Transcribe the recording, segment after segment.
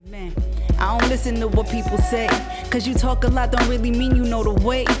Man, I don't listen to what people say, cause you talk a lot don't really mean you know the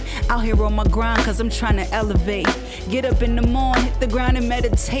way. Out here on my grind cause I'm trying to elevate. Get up in the morning, hit the ground and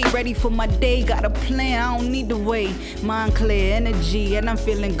meditate. Ready for my day, got a plan, I don't need to wait. Mind clear, energy, and I'm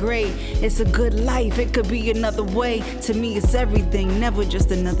feeling great. It's a good life, it could be another way. To me it's everything, never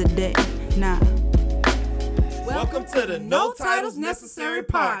just another day. Nah. Welcome to the No Titles Necessary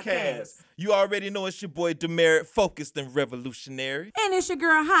podcast. You already know it's your boy Demerit, focused and revolutionary. And it's your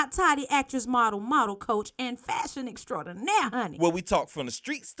girl, hot toddy actress, model coach, and fashion extraordinaire, honey. Where we talk from the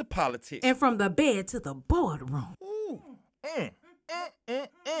streets to politics. And from the bed to the boardroom. Ooh.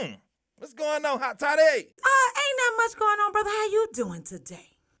 What's going on, hot toddy? Ain't that much going on, brother. How you doing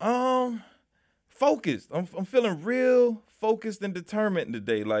today? Focused. I'm feeling real focused and determined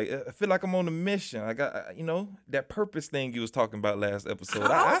today. Like, I feel like I'm on a mission. I got, that purpose thing you was talking about last episode.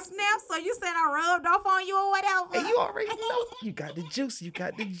 Snap. So you said I rubbed off on you or whatever? Hey, you already know. You got the juice.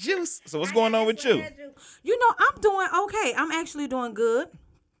 So what's going on with you? You know, I'm doing okay. I'm actually doing good.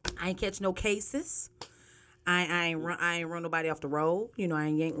 I ain't catch no cases. I ain't run nobody off the road. You know, I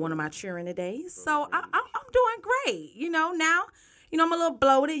ain't yanked one of my children today. So I'm doing great. Now... I'm a little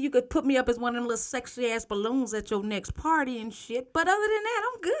bloated. You could put me up as one of them little sexy-ass balloons at your next party and shit. But other than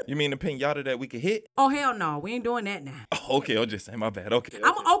that, I'm good. You mean the pinata that we could hit? Oh, hell no. We ain't doing that now. Oh, okay. I'm just saying. My bad. Okay.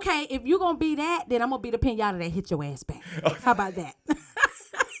 I'm okay. If you going to be that, then I'm going to be the pinata that hit your ass back. Okay. How about that?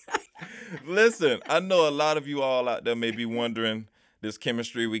 Listen, I know a lot of you all out there may be wondering this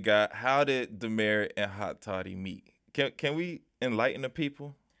chemistry we got. How did Demerit and Hot Toddy meet? Can we enlighten the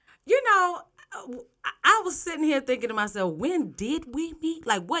people? I was sitting here thinking to myself, when did we meet?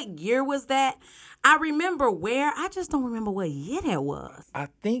 Like, what year was that? I remember where. I just don't remember what year that was. I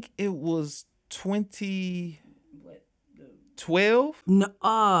think it was 2012.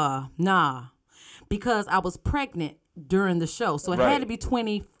 Nah. Because I was pregnant during the show. So it had to be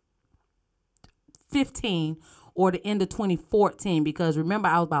 2015 or the end of 2014. Because remember,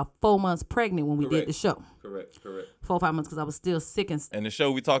 I was about 4 months pregnant when we did the show. Correct. 4 or 5 months because I was still sick. And the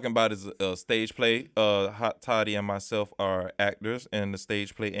show we talking about is a stage play. Hot Toddy and myself are actors in the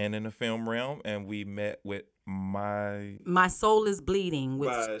stage play and in the film realm. And we met with My Soul is Bleeding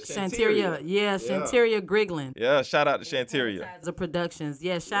with Shanteria. Yeah, Shanteria Griglin. Yeah, shout out to Shanteria. The productions.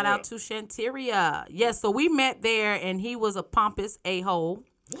 Yeah, shout out to Shanteria. Yeah, so we met there and he was a pompous a-hole.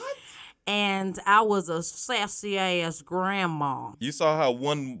 What? And I was a sassy ass grandma. You saw how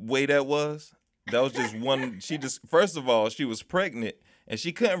one way that was? That was just one. First of all, she was pregnant and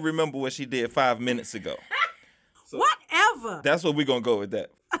she couldn't remember what she did 5 minutes ago. So, whatever. That's what we're going to go with that.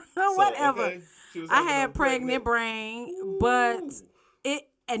 Whatever. Okay. I had pregnant brain, but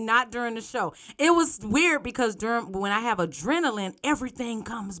and not during the show. It was weird because when I have adrenaline, everything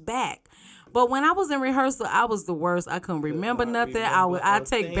comes back. But when I was in rehearsal, I was the worst. I couldn't remember nothing. I'd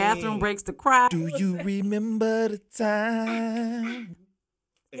take bathroom breaks to cry. Do you remember the time?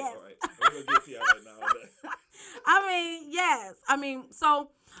 Yes. All right. I'm gonna get to y'all right now. Yes.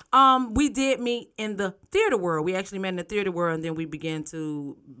 So we did meet in the theater world. We actually met in the theater world, and then we began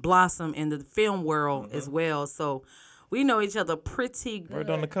to blossom in the film world as well. So we know each other pretty good.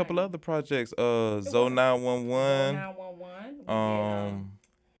 Worked on a couple other projects. Zoe 911.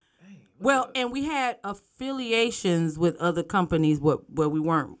 Well, and we had affiliations with other companies where we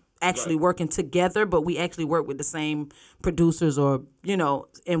weren't actually working together, but we actually worked with the same producers and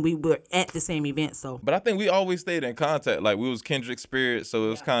we were at the same event. So, but I think we always stayed in contact. Like, we was kindred spirits, so it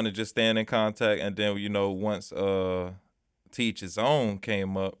was kind of just staying in contact. And then, once Teach His Own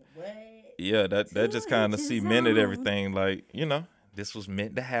came up, that just kind of cemented everything. Like, this was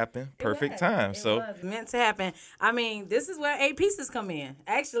meant to happen. Perfect time. It was meant to happen. This is where 8 Pieces come in,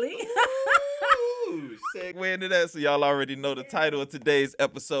 actually. Ooh, segue into that. So y'all already know the title of today's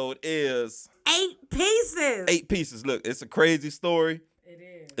episode is 8 Pieces. 8 Pieces. Look, it's a crazy story. It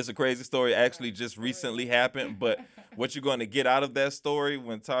is. It's a crazy story. Actually, just recently happened. But what you're going to get out of that story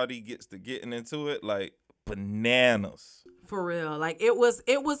when Toddy gets to getting into it, like bananas. For real. Like it was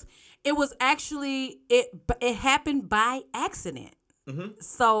actually, it happened by accident. Mm-hmm.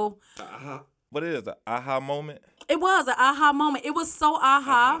 So. What it is, an aha moment? It was an aha moment. It was so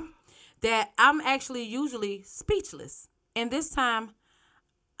aha that I'm actually usually speechless. And this time,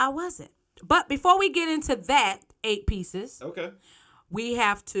 I wasn't. But before we get into that 8 Pieces, we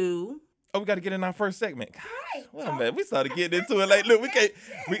have to... Oh, we got to get in our first segment. Gosh, well, man, we started getting into it. Like, look, we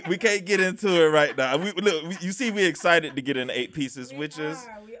can't get into it right now. You see, we're excited to get in 8 Pieces, which is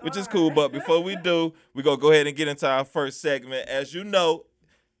cool. But before we do, we're gonna go ahead and get into our first segment. As you know,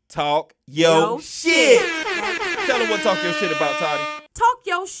 talk your shit. Tell them what talk your shit about, Toddy. Talk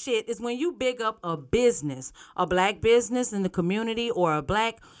your shit is when you big up a business, a black business in the community, or a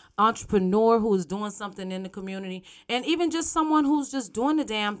black entrepreneur who is doing something in the community, and even just someone who's just doing the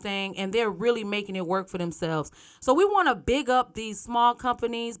damn thing and they're really making it work for themselves. So we want to big up these small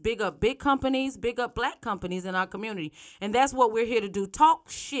companies, big up big companies, big up black companies in our community. And that's what we're here to do. Talk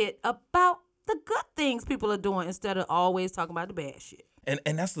shit about the good things people are doing instead of always talking about the bad shit.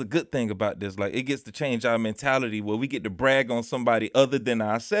 And that's the good thing about this. Like, it gets to change our mentality where we get to brag on somebody other than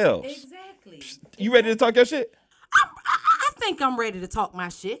ourselves. Exactly. You ready to talk your shit? I think I'm ready to talk my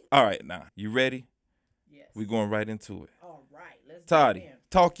shit. All right, now. You ready? Yes. We going right into it. All right. Let's Toddy,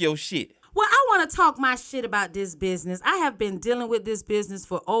 talk your shit. Well, I want to talk my shit about this business. I have been dealing with this business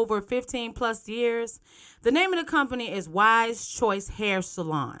for over 15 plus years. The name of the company is Wise Choice Hair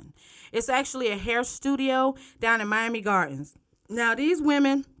Salon. It's actually a hair studio down in Miami Gardens. Now, these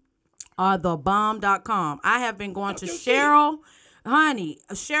women are the bomb.com. I have been going to Cheryl. Honey,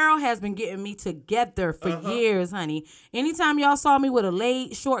 Cheryl has been getting me together for years, honey. Anytime y'all saw me with a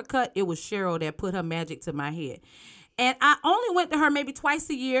laid shortcut, it was Cheryl that put her magic to my head. And I only went to her maybe twice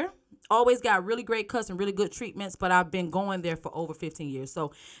a year. Always got really great cuts and really good treatments, but I've been going there for over 15 years.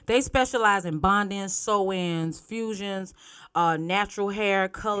 So they specialize in bond-ins, sew-ins, fusions, natural hair,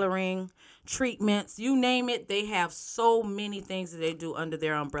 coloring, treatments, you name it. They have so many things that they do under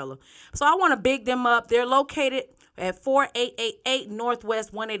their umbrella. So I want to big them up. They're located at 4888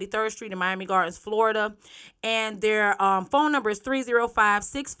 Northwest 183rd Street in Miami Gardens, Florida. And their phone number is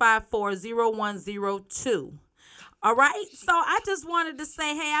 305-654-0102. All right, so I just wanted to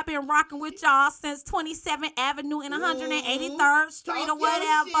say, hey, I've been rocking with y'all since 27th Avenue and 183rd Street or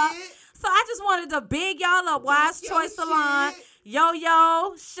whatever. So I just wanted to big y'all up. Wise Choice Salon,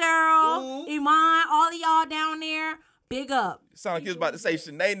 Yo-Yo, Cheryl, Iman, all of y'all down there, big up. Sound like you was about to say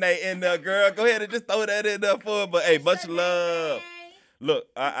Shanae in there, girl. Go ahead and just throw that in there for her. But, hey, much love. Look,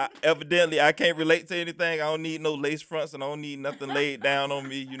 I evidently, I can't relate to anything. I don't need no lace fronts and I don't need nothing laid down on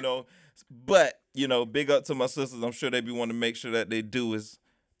me, you know. But, you know, big up to my sisters. I'm sure they be wanting to make sure that they do is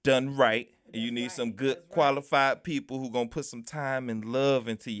done right. And you need some good qualified people who going to put some time and love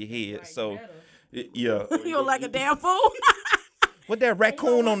into your head. So, yeah. You look like a damn fool. What that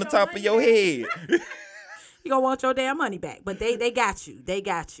raccoon on the top of your head? You gonna want your damn money back, but they got you. They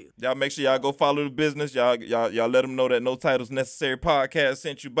got you. Y'all make sure y'all go follow the business. Y'all let them know that No Titles Necessary podcast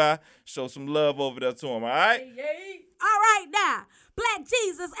sent you by. Show some love over there to them, all right? All right, now, Black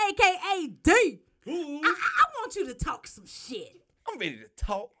Jesus, a.k.a. D. I want you to talk some shit. I'm ready to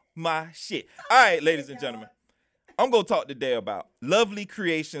talk my shit. All right, ladies and gentlemen. I'm going to talk today about Lovely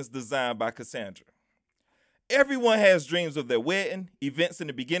Creations designed by Cassandra. Everyone has dreams of their wedding, events in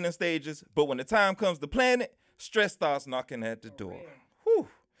the beginning stages, but when the time comes to plan it, stress starts knocking at the door. Whew.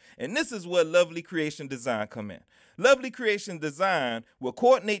 And this is where Lovely Creation Design come in. Lovely Creation Design will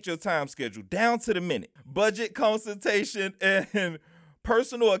coordinate your time schedule down to the minute. Budget consultation and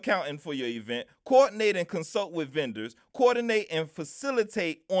personal accounting for your event, coordinate and consult with vendors, coordinate and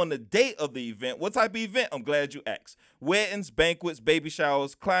facilitate on the date of the event. What type of event? I'm glad you asked. Weddings, banquets, baby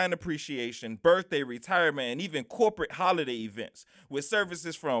showers, client appreciation, birthday, retirement, and even corporate holiday events with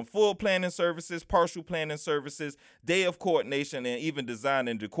services from full planning services, partial planning services, day of coordination, and even design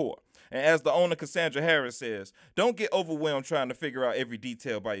and decor. And as the owner, Cassandra Harris, says, don't get overwhelmed trying to figure out every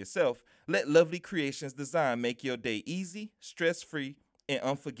detail by yourself. Let Lovely Creations Design make your day easy, stress-free, and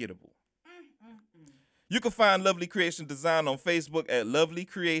unforgettable. You can find Lovely Creation Design on Facebook at Lovely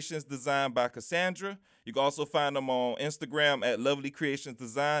Creations Design by Cassandra. You can also find them on Instagram at Lovely Creations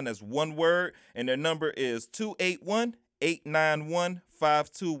Design. That's one word, and their number is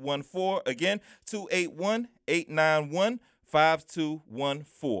 281-891-5214. Again,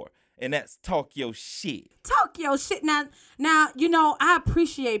 281-891-5214. And that's Talk Your Shit. Talk your shit. Now, you know, I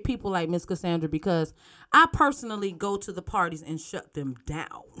appreciate people like Miss Cassandra because I personally go to the parties and shut them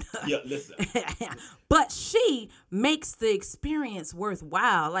down. Yeah, listen. But she makes the experience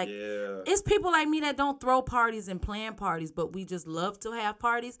worthwhile. Like, it's people like me that don't throw parties and plan parties, but we just love to have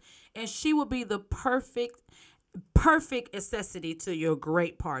parties. And she will be the perfect accessory to your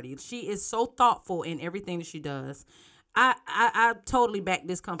great party. She is so thoughtful in everything that she does. I totally back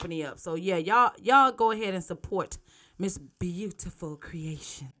this company up. So yeah, y'all go ahead and support Miss Beautiful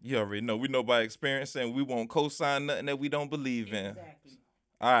Creation. You already know. We know by experience, and we won't co-sign nothing that we don't believe in. Exactly.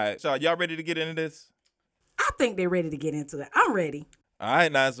 All right, so y'all ready to get into this? I think they're ready to get into it. I'm ready. All right,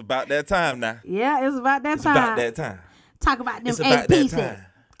 now it's about that time now. Yeah, it's about that It's time. about that time. Talk about them It's about that pieces. time.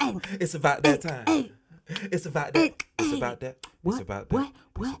 It's about that time. It's about that. It's about that. It's about that.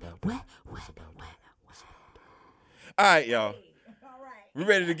 What? All right, y'all. We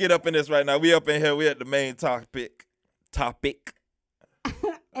ready to get up in this right now. We up in here. We at the main topic.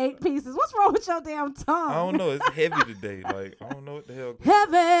 8 pieces. What's wrong with your damn tongue? I don't know. It's heavy today. Like, I don't know what the hell.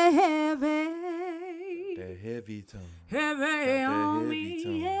 Heavy. That heavy tongue. Heavy on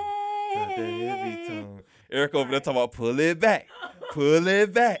me. Got that heavy tongue. Eric over there talking about pull it back. Pull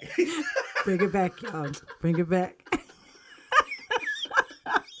it back. Bring it back, y'all. Bring it back.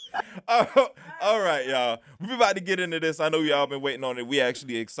 All right, y'all. We're about to get into this. I know y'all been waiting on it. We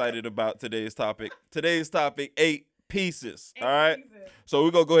actually excited about today's topic. Today's topic, 8 pieces. All right. So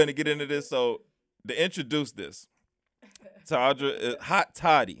we're going to go ahead and get into this. So to introduce this, Hot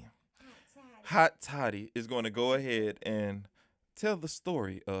Toddy is going to go ahead and tell the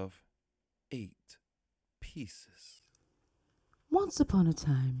story of 8 pieces. Once upon a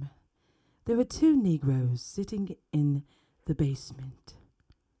time, there were 2 Negroes sitting in the basement,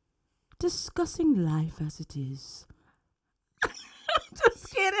 discussing life as it is.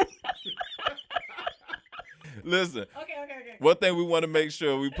 Just kidding. Listen. Okay. One thing we want to make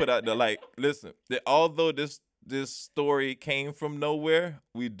sure we put out there, like, listen, that although this story came from nowhere,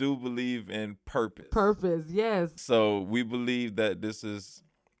 we do believe in purpose. Purpose, yes. So we believe that this is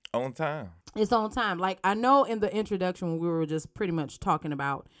on time. It's on time. Like, I know in the introduction when we were just pretty much talking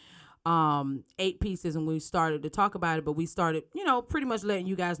about 8 pieces and we started to talk about it, but we started, pretty much letting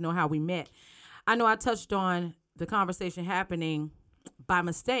you guys know how we met. I know I touched on the conversation happening by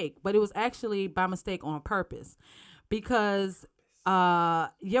mistake, but it was actually by mistake on purpose because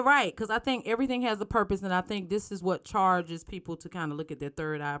you're right, because I think everything has a purpose, and I think this is what charges people to kind of look at their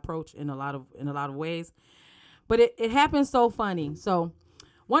third eye approach in a lot of ways. But it happened so funny. So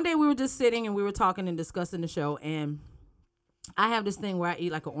one day we were just sitting and we were talking and discussing the show, and I have this thing where I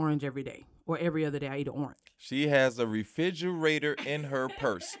eat like an orange every day, or every other day I eat an orange. She has a refrigerator in her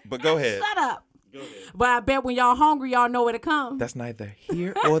purse. But go ahead. Shut up. Go ahead. But I bet when y'all hungry, y'all know where to come. That's neither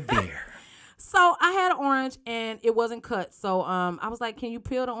here or there. So I had an orange and it wasn't cut. So I was like, can you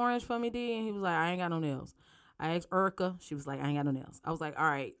peel the orange for me, D? And he was like, I ain't got no nails. I asked Erica. She was like, I ain't got no nails. I was like, all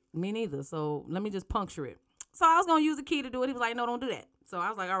right, me neither. So let me just puncture it. So I was going to use a key to do it. He was like, no, don't do that. So I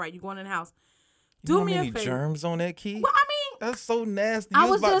was like, all right, you going in the house. Do me a favor. How many germs on that key? Well, I mean, that's so nasty. You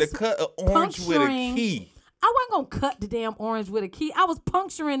was about to cut an orange with a key. I wasn't going to cut the damn orange with a key. I was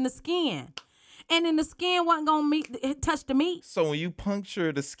puncturing the skin. And then the skin wasn't going to touch the meat. So when you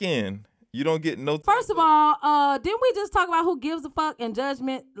puncture the skin, you don't get no... First of all, didn't we just talk about who gives a fuck and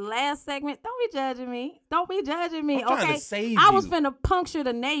judgment last segment? Don't be judging me. Don't be judging me, I'm okay? trying to save I you. was finna puncture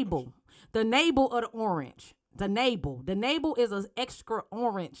the navel. The navel of the orange. The navel. The navel is an extra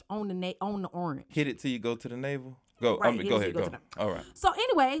orange on the orange. Hit it till you go to the navel? Go. Right, Go ahead. Go. All right. So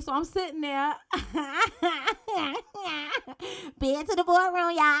anyway, I'm sitting there. Bed to the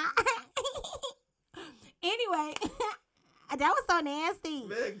boardroom, y'all. Anyway, that was so nasty.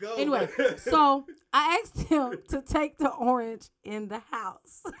 Man, go, anyway, so I asked him to take the orange in the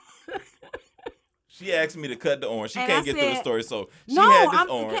house. She asked me to cut the orange. She And can't I get through the said, story, so she no, had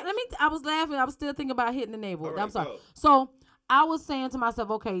this orange. I was laughing. I was still thinking about hitting the navel. Right, I'm sorry. go. So I was saying to myself,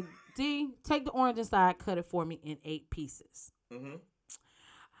 okay, D, take the orange inside, cut it for me in 8 pieces. Mm-hmm.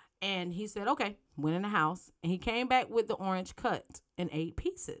 And he said, okay, went in the house, and he came back with the orange cut in 8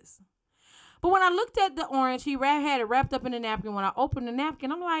 pieces. But when I looked at the orange, he had it wrapped up in a napkin. When I opened the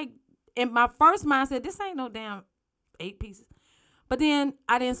napkin, I'm like, in my first mind said, this ain't no damn 8 pieces. But then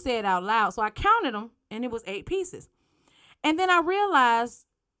I didn't say it out loud, so I counted them, and it was 8 pieces. And then I realized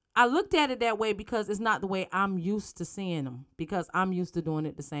I looked at it that way because it's not the way I'm used to seeing them, because I'm used to doing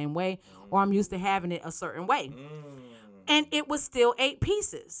it the same way, or I'm used to having it a certain way. And it was still 8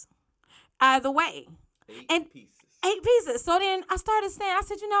 pieces. Either way. 8 pieces. 8 pieces. So then I started saying, I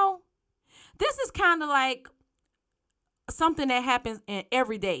said, this is kind of like something that happens in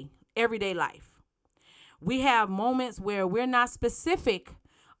everyday life. We have moments where we're not specific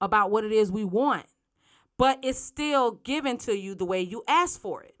about what it is we want, but it's still given to you the way you ask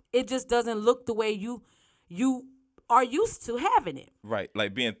for it. It just doesn't look the way you are used to having it. Right,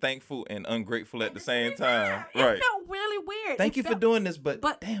 like being thankful and ungrateful at the same time. It Right. felt really weird. Thank you for doing this, but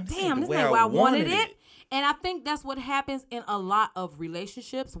damn, this ain't this the way ain't where I wanted wanted it. And I think that's what happens in a lot of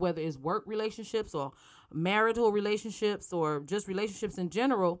relationships, whether it's work relationships or marital relationships or just relationships in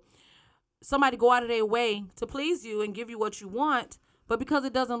general. Somebody go out of their way to please you and give you what you want, but because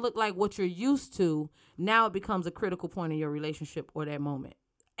it doesn't look like what you're used to, now it becomes a critical point in your relationship or that moment.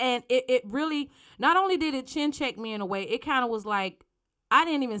 And it really, not only did it chin check me in a way, it kind of was like, I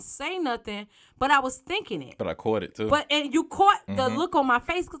didn't even say nothing, but I was thinking it. But I caught it too. And you caught the look on my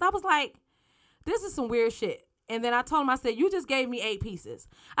face because I was like, this is some weird shit. And then I told him, I said, you just gave me 8 pieces.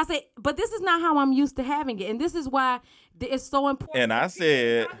 I said, but this is not how I'm used to having it. And this is why it's so important. And I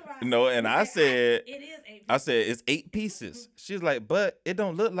said, no, and I said, it is 8 pieces. I said, it's 8 pieces. She's like, but it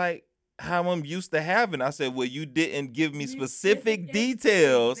don't look like how I'm used to having. I said, well, you didn't give me specific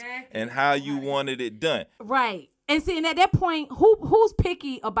details and how you wanted it done. Right. And see, and at that point, who's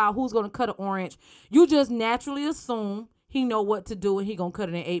picky about who's going to cut an orange? You just naturally assume he know what to do and he going to cut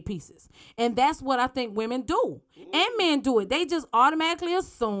it in 8 pieces. And that's what I think women do. And men do it. They just automatically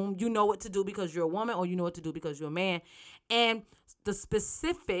assume you know what to do because you're a woman, or you know what to do because you're a man. And the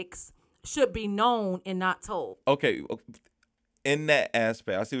specifics should be known and not told. Okay. In that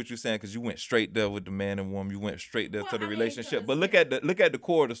aspect, I see what you're saying, because you went straight there with the man and woman. You went straight there to the relationship. But look at the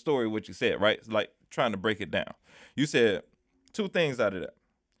core of the story, what you said, right? It's like trying to break it down. You said 2 things out of that.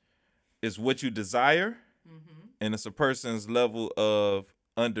 It's what you desire, and it's a person's level of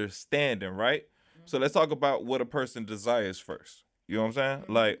understanding, right? So let's talk about what a person desires first. You know what I'm saying?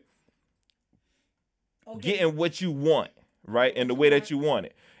 Like getting what you want, right? In the way that you want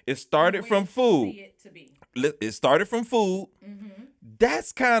it. It started from food. It started from food.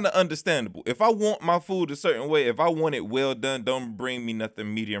 That's kind of understandable. If I want my food a certain way, if I want it well done, don't bring me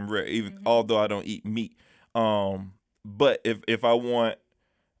nothing medium rare, even although I don't eat meat. But if I want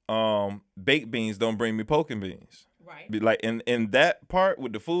baked beans, don't bring me poking beans. Right. Be like in that part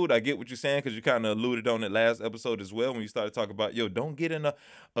with the food, I get what you're saying, because you kind of alluded on it last episode as well when you started talking about, don't get in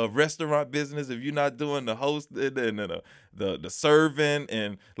a restaurant business if you're not doing the hosting and the serving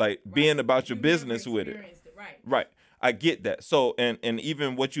and like being about your business with it. Right. I get that. So and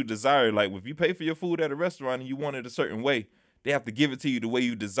even what you desire, like if you pay for your food at a restaurant and you want it a certain way, they have to give it to you the way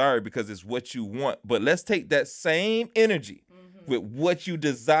you desire it because it's what you want. But let's take that same energy with what you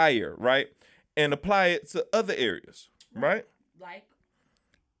desire, right? And apply it to other areas, right?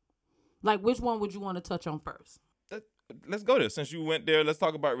 Like which one would you want to touch on first? Let's go there. Since you went there, let's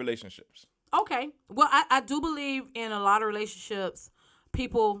talk about relationships. Okay. Well, I do believe in a lot of relationships,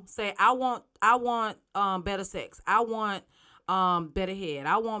 people say, I want better sex. I want better head.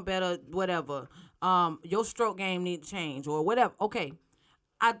 I want better whatever. Your stroke game need to change or whatever. Okay.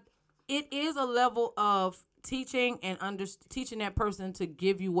 It is a level of teaching and teaching that person to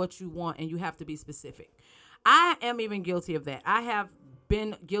give you what you want, and you have to be specific. I am even guilty of that. I have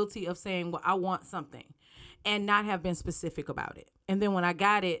been guilty of saying, well, I want something and not have been specific about it. And then when I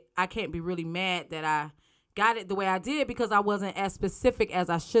got it, I can't be really mad that I got it the way I did because I wasn't as specific as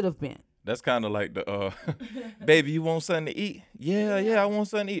I should have been. That's kind of like the, baby, you want something to eat? Yeah, I want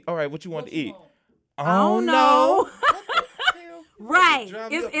something to eat. All right, what you want to eat? I don't know. Right.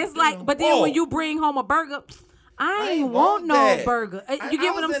 It's like, but then when you bring home a burger, I ain't want no burger. You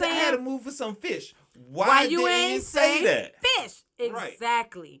get what I'm saying? I had to move for some fish. Why you ain't say that? Fish.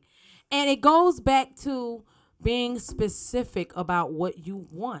 Exactly. Right. And it goes back to being specific about what you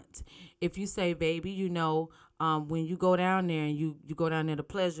want. If you say, baby, when you go down there and you go down there to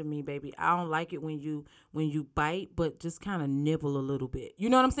pleasure me, baby, I don't like it when you bite, but just kind of nibble a little bit. You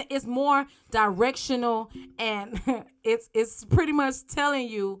know what I'm saying? It's more directional, and it's pretty much telling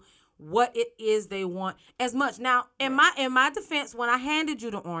you what it is they want as much. Now, in my defense, when I handed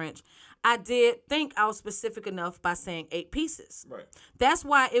you the orange, I did think I was specific enough by saying 8 pieces. Right. That's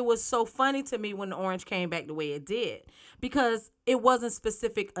why it was so funny to me when the orange came back the way it did, because it wasn't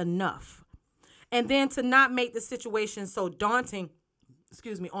specific enough. And then to not make the situation so daunting,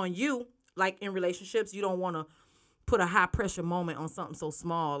 on you, like in relationships, you don't want to put a high pressure moment on something so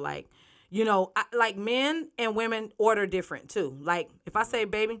small. Like, like men and women order different too. Like if I say,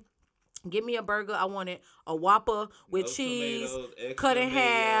 baby, give me a burger, I want it a Whopper with cheese, tomatoes, cut in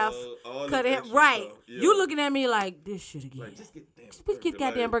half, right. Yeah. You looking at me like, this shit again. Like, just get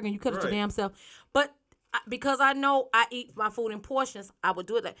goddamn burger and you cut it your damn self. But because I know I eat my food in portions, I would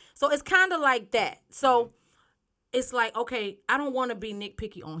do it so it's kind of like that. So it's like, okay, I don't want to be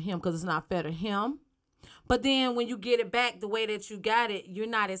nitpicky on him because it's not fair to him. But then when you get it back the way that you got it, you're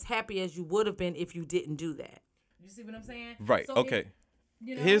not as happy as you would have been if you didn't do that. You see what I'm saying? Right. So okay.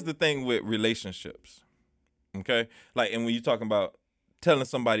 Here's the thing with relationships. Okay? Like, and when you're talking about telling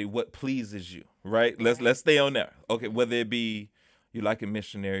somebody what pleases you, right? Let's stay on there. Okay, whether it be you like a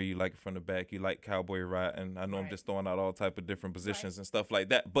missionary, you like it from the back, you like cowboy ride, and I know I'm just throwing out all type of different positions and stuff like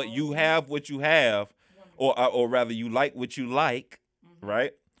that. But you have what you have, or rather you like what you like,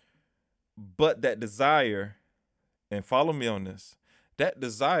 right? But that desire, and follow me on this, that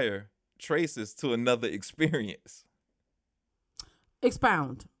desire traces to another experience.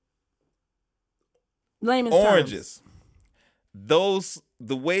 Expound. Layman's oranges.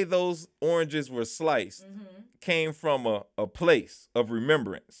 The way those oranges were sliced came from a place of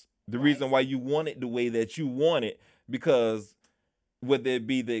remembrance The reason why you want it the way that you want it, because whether it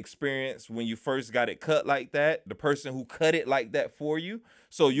be the experience when you first got it cut like that, the person who cut it like that for you.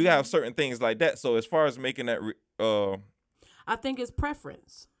 So you have certain things like that. So as far as making that, I think it's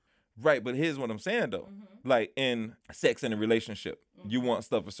preference. right. But here's what I'm saying though. Like in sex in a relationship, you want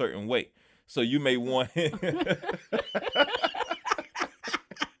stuff a certain way. So you may want.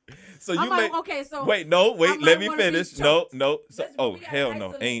 So you may. Okay, so Wait, let me finish. No. So, we gotta hell no.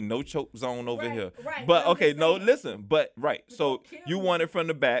 isolate. Ain't no choke zone over here. right. But I'm okay, just no, saying. listen. But right. So you want it from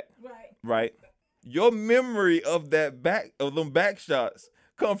the back, Right. right? Your memory of them back shots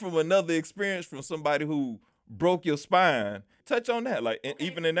come from another experience from somebody who broke your spine. Touch on that, like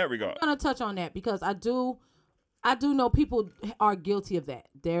even in that regard. I'm gonna touch on that because I do know people are guilty of that.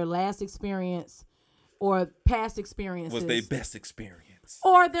 Their last experience or past experiences Was their best experience.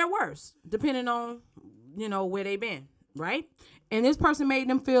 or their worst, depending on where they've been, right? And this person made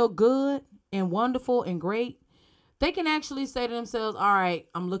them feel good and wonderful and great. They can actually say to themselves, all right,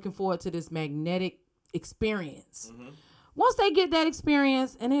 I'm looking forward to this magnetic experience. Once they get that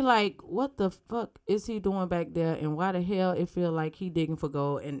experience and they like, what the fuck is he doing back there? And why the hell it feel like he digging for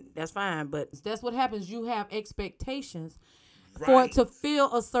gold? And that's fine, but that's what happens. You have expectations for it to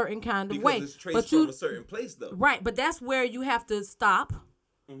feel a certain kind of way. But from a certain place though. Right, but that's where you have to stop.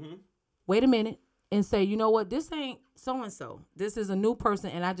 Wait a minute and say, you know what? This ain't so-and-so. This is a new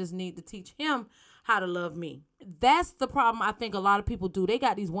person and I just need to teach him how to love me. That's the problem I think a lot of people do. They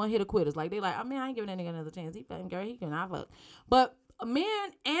got these one-hitter quitters. Like, they like, I ain't giving that nigga another chance. He fucking girl, he can I fuck. But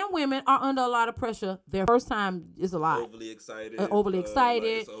men and women are under a lot of pressure. Their first time is a lot. Overly excited. Like, it's a whole bunch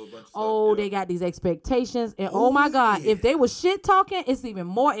of stuff, they got these expectations. And oh my God, if they was shit talking, it's even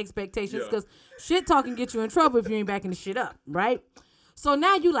more expectations because shit talking get you in trouble if you ain't backing the shit up, right? So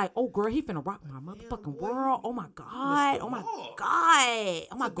now you like, oh girl, he finna rock my motherfucking world. Oh my God. Oh my God.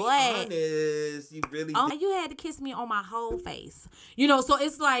 Oh my God. Honest, you really You had to kiss me on my whole face. So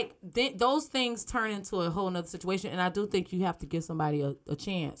it's like those things turn into a whole nother situation. And I do think you have to give somebody a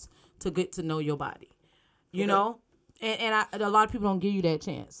chance to get to know your body. You know? And a lot of people don't give you that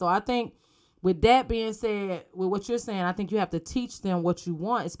chance. So I think with that being said, with what you're saying, I think you have to teach them what you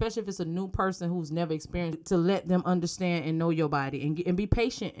want, especially if it's a new person who's never experienced, to let them understand and know your body and be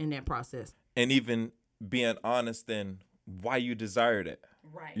patient in that process. And even being honest in why you desired it.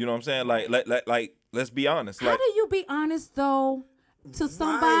 Right. You know what I'm saying? Like let's be honest. How do you be honest though to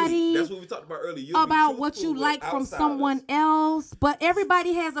somebody? That's what we talked about earlier. About what you like from someone else, but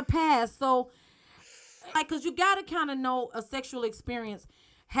everybody has a past, so like, cause you gotta kind of know a sexual experience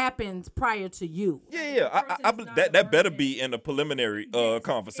happens prior to you. Yeah. That better be in a preliminary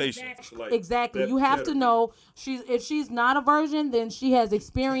conversation. Exactly. You have to know if she's not a virgin, then she has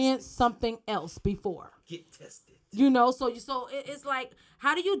experienced something else before. Get tested. So it's like,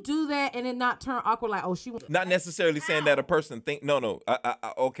 how do you do that and then not turn awkward? Like, oh, she not necessarily saying that a person think. No.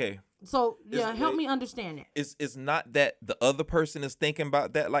 Okay. So help me understand that. It's not that the other person is thinking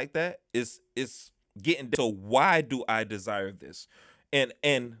about that like that. It's getting. So why do I desire this?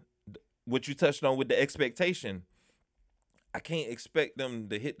 And what you touched on with the expectation, I can't expect them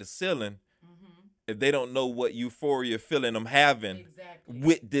to hit the ceiling if they don't know what euphoria feeling I'm having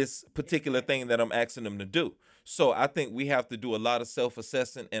with this particular thing that I'm asking them to do. So I think we have to do a lot of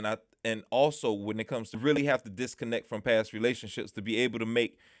self-assessing, and also when it comes to really have to disconnect from past relationships to be able to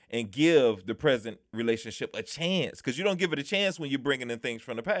make and give the present relationship a chance, because you don't give it a chance when you're bringing in things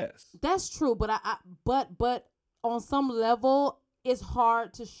from the past. That's true, but but on some level, it's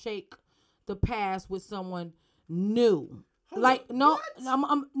hard to shake the past with someone new. Meaning,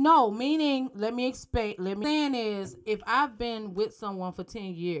 let me explain. Saying is, if I've been with someone for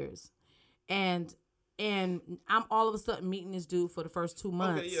 10 years and I'm all of a sudden meeting this dude for the first 2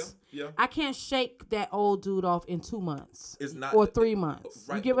 months, I can't shake that old dude off in 2 months or 3 months.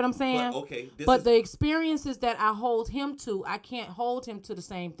 Right. You get what I'm saying? But the experiences that I hold him to, I can't hold him to the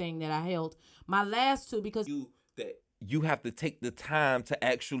same thing that I held my last two, because you have to take the time to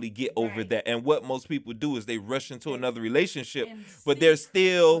actually get over that. And what most people do is they rush into another relationship, but they're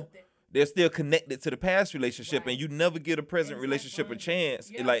still connected to the past relationship, and you never give a present relationship a chance.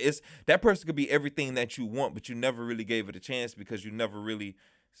 Yeah. Like, it's that person could be everything that you want, but you never really gave it a chance because you never really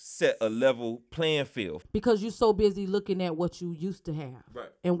set a level playing field. Because you're so busy looking at what you used to have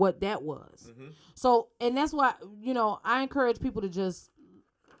and what that was. Mm-hmm. So, and that's why, I encourage people to just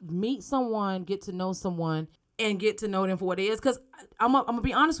meet someone, get to know someone, and get to know them for what it is. Because I'm going to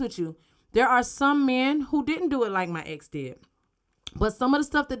be honest with you. There are some men who didn't do it like my ex did. But some of the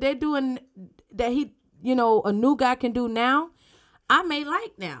stuff that they're doing that he, a new guy can do now, I may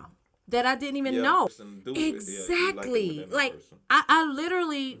like now. that I didn't even know. Exactly. Like I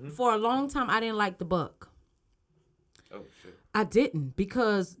literally for a long time I didn't like the buck. Oh shit. I didn't,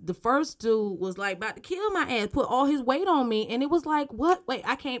 because the first dude was like about to kill my ass, put all his weight on me, and it was like, what? Wait,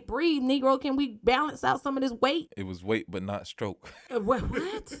 I can't breathe, Negro. Can we balance out some of this weight? It was weight, but not stroke. What?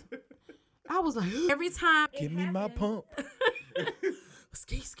 I was like, every time. Give me my pump.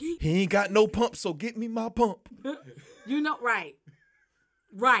 Ski. He ain't got no pump, so get me my pump. You know, right,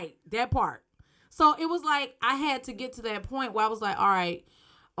 that part. So it was like I had to get to that point where I was like, all right,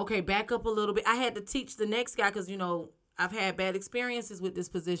 okay, back up a little bit. I had to teach the next guy because, you know, I've had bad experiences with this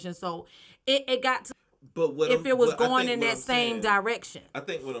position. So it got to, but if it was going in that same direction. I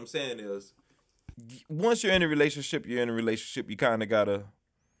think what I'm saying is, once you're in a relationship, you kind of got to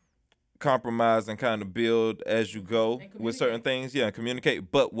compromise and kind of build as you go with certain things. Yeah,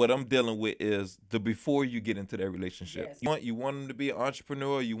 communicate. But what I'm dealing with is the before you get into that relationship. Yes. You want them to be an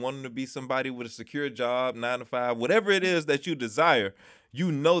entrepreneur. You want them to be somebody with a secure job, 9 to 5, whatever it is that you desire. You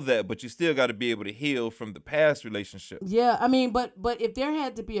know that, but you still got to be able to heal from the past relationship. Yeah, I mean, but if there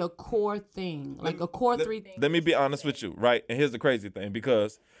had to be a core thing, like a core three things. Let me be honest with you, right? And here's the crazy thing,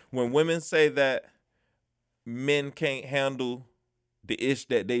 because when women say that men can't handle the ish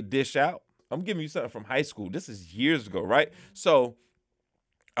that they dish out, I'm giving you something from high school. This is years ago, right? So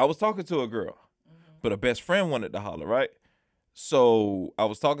I was talking to a girl, but her best friend wanted to holler, right? So I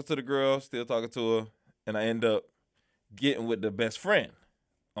was talking to the girl, still talking to her, and I end up getting with the best friend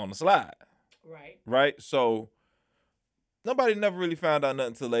on the slide. Right? So nobody never really found out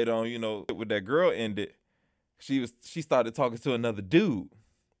nothing until later on, you know, when that girl ended, she started talking to another dude.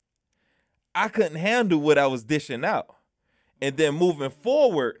 I couldn't handle what I was dishing out. And then moving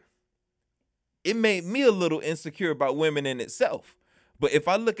forward, it made me a little insecure about women in itself. But if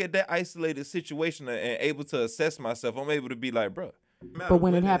I look at that isolated situation and able to assess myself, I'm able to be like, bro. But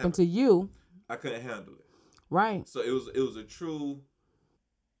when it happened to you, I couldn't handle it. Right. So it was a true,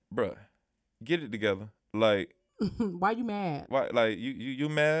 bruh, get it together. Like, why you mad? Why? Like you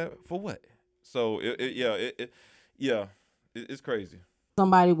mad for what? So it's crazy.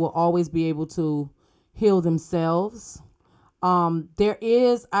 Somebody will always be able to heal themselves. There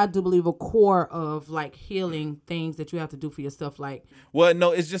is, I do believe, a core of like healing things that you have to do for yourself. Like, well,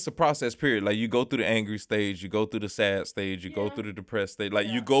 no, it's just a process period. Like you go through the angry stage, you go through the sad stage, you go through the depressed stage. Like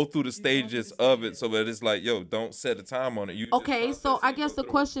you go through the stages of it, so that it's like, yo, don't set a time on it. You okay, so I guess the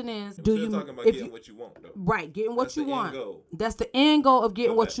question is, do you talking about getting what you want, though? Right, getting what you want. That's the end goal of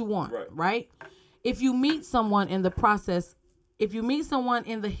getting what you want, right? If you meet someone in the process, if you meet someone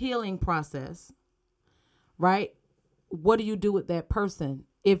in the healing process, right? What do you do with that person?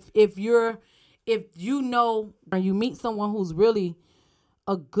 If you know, or you meet someone who's really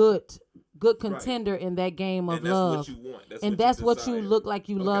a good contender in that game of love, and that's what you look like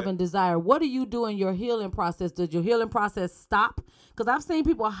you love and desire. What do you do in your healing process? Does your healing process stop? Because I've seen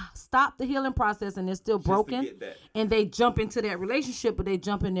people stop the healing process and they're still broken, and they jump into that relationship, but they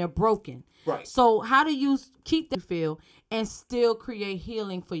jump in there broken. Right. So how do you keep that feel and still create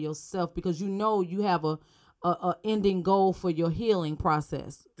healing for yourself? Because you know you have a ending goal for your healing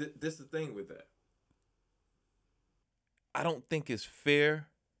process. This is the thing with that. I don't think it's fair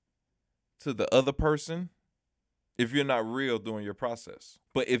to the other person if you're not real during your process.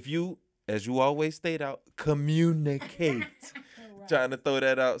 But if you, as you always state out, communicate. Right. Trying to throw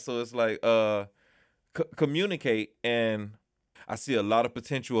that out. So it's like communicate, and I see a lot of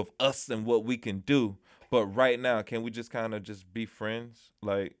potential of us and what we can do. But right now, can we just kind of just be friends?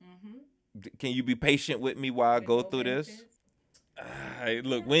 Like, can you be patient with me while I go through this? Hey,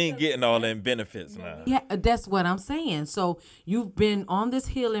 look, we ain't getting all them benefits now. Yeah, that's what I'm saying. So you've been on this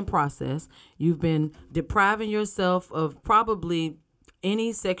healing process. You've been depriving yourself of probably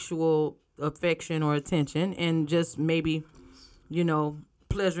any sexual affection or attention, and just maybe, you know,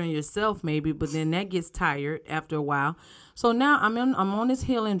 pleasuring yourself maybe, but then that gets tired after a while. So now I'm on this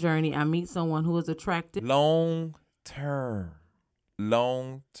healing journey. I meet someone who is attractive. Long term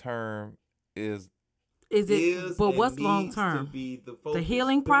is it, but what's long term? The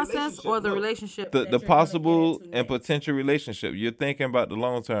healing process or the relationship? The possible and potential relationship. You're thinking about the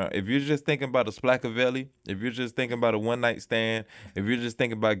long term. If you're just thinking about a splackavelli, if you're just thinking about a one night stand, if you're just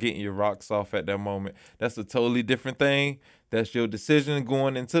thinking about getting your rocks off at that moment, that's a totally different thing. That's your decision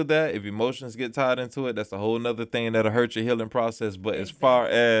going into that. If emotions get tied into it, that's a whole nother thing that'll hurt your healing process. But as far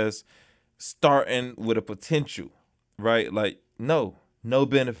as starting with a potential, right? Like, no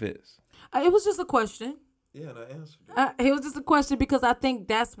benefits. It was just a question. Yeah, I answered it. It was just a question because I think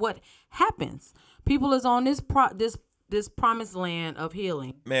that's what happens. People is on this promised land of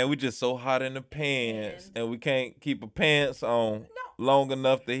healing. Man, we just so hot in the pants, and we can't keep our pants on. No, long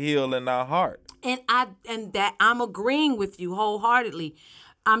enough to heal in our heart. And that I'm agreeing with you wholeheartedly.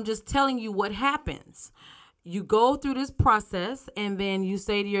 I'm just telling you what happens. You go through this process and then you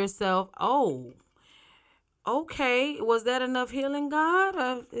say to yourself, oh, okay, was that enough healing,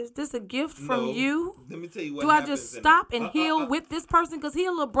 God? Is this a gift from you? Let me tell you what Do I just stop and heal with this person? Because he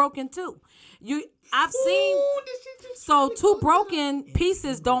a little broken too. I've seen. So two broken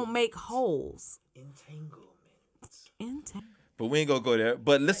pieces don't make holes. Entanglements. But we ain't gonna go there.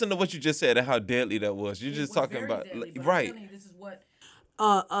 But listen to what you just said and how deadly that was. You're just talking about right. This is what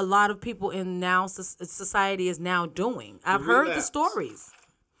a lot of people in now society is now doing. I've heard the stories.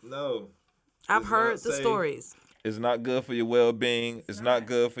 No. I've heard the stories. It's not good for your well-being. It's not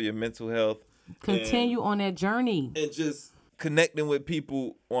good for your mental health. Continue on that journey. And just connecting with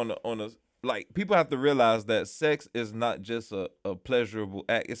people on a like, people have to realize that sex is not just a pleasurable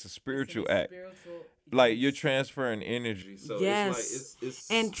act. It's a spiritual act. Like, you're transferring energy. So yes. It's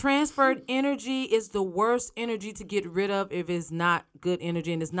and transferred energy is the worst energy to get rid of if it's not good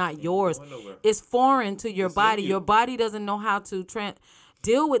energy and it's not yours. It's foreign to your body. Your body doesn't know how to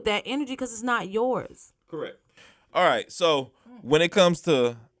deal with that energy because it's not yours. Correct. All right. So when it comes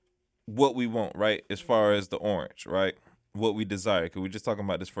to what we want, right, as far as the orange, right, what we desire, because we're just talking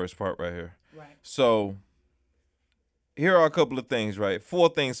about this first part right here. Right. So here are a couple of things, right? 4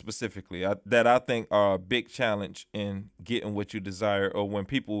 things specifically that I think are a big challenge in getting what you desire, or when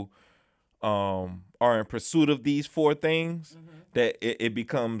people are in pursuit of these 4 things, that it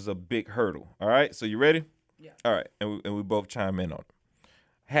becomes a big hurdle. All right? So you ready? Yeah. All right. And we both chime in on it.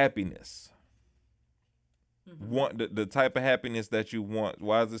 Happiness. Want the type of happiness that you want.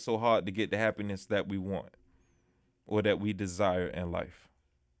 Why is it so hard to get the happiness that we want or that we desire in life?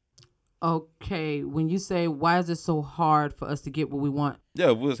 Okay, when you say why is it so hard for us to get what we want?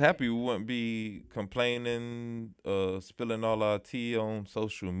 Yeah, if we was happy, we wouldn't be complaining, spilling all our tea on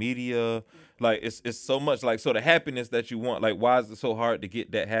social media. Like, it's so much. Like, so the happiness that you want, like, why is it so hard to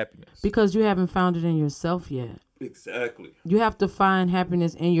get that happiness? Because you haven't found it in yourself yet. Exactly. You have to find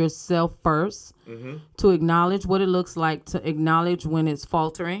happiness in yourself first to acknowledge what it looks like, to acknowledge when it's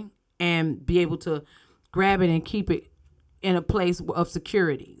faltering, and be able to grab it and keep it in a place of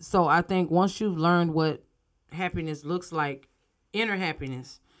security. So I think once you've learned what happiness looks like, inner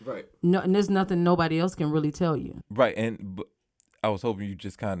happiness, right? No, and there's nothing nobody else can really tell you. Right, but I was hoping you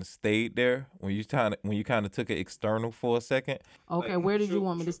just kind of stayed there when you kind of took it external for a second. Okay, like, where did you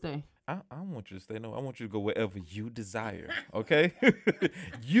want me to stay? I don't want you to stay. No, I want you to go wherever you desire. Okay,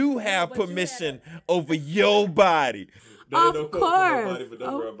 you have permission over your body. Of course.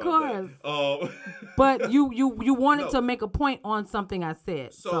 But you wanted to make a point on something I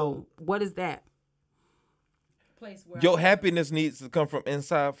said. So what is that? Your happiness needs to come from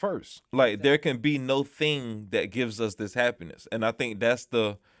inside first. Like, there can be no thing that gives us this happiness. And I think that's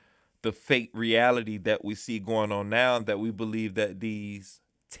the fake reality that we see going on now, that we believe that these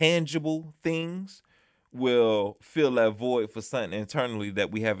tangible things will fill that void for something internally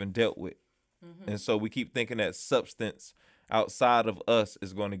that we haven't dealt with. And so we keep thinking that substance outside of us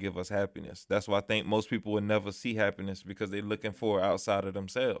is going to give us happiness. That's why I think most people will never see happiness, because they're looking for it outside of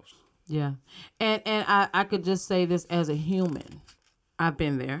themselves. Yeah. And I could just say this as a human. I've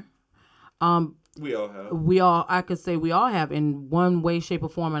been there. We all have. I could say we all have, in one way, shape, or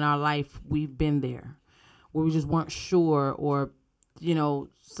form in our life. We've been there where we just weren't sure, or,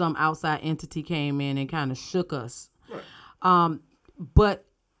 some outside entity came in and kind of shook us. Right. But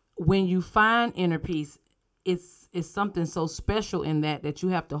when you find inner peace, it's something so special in that you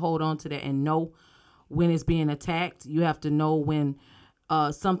have to hold on to that and know when it's being attacked. You have to know when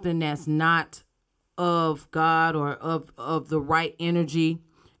something that's not of God or of the right energy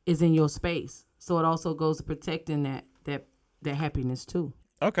is in your space. So it also goes to protecting that happiness too.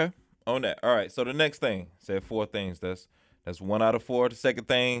 Okay, on that. All right. So the next thing, said 4 things. That's 1 out of 4. The second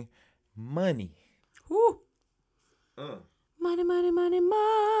thing, money. Woo. Money, money, money,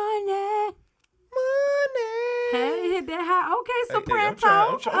 money. Hey, hit that high. Okay, soprano.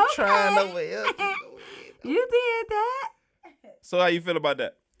 I'm trying over here. You did that. So how you feel about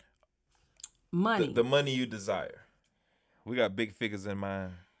that? Money. The money you desire. We got big figures in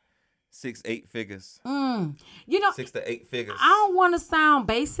mind. 6-8 figures. 6 to 8 figures. I don't want to sound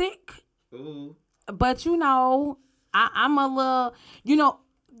basic. Ooh. But I'm a little,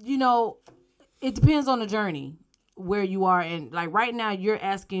 it depends on the journey where you are. And like right now, you're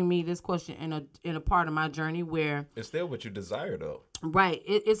asking me this question in a part of my journey where it's still what you desire, though. Right.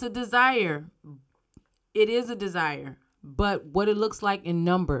 It's a desire. It is a desire. But what it looks like in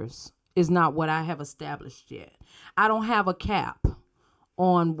numbers is not what I have established yet. I don't have a cap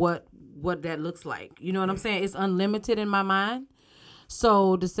on what that looks like. You know what I'm saying? It's unlimited in my mind.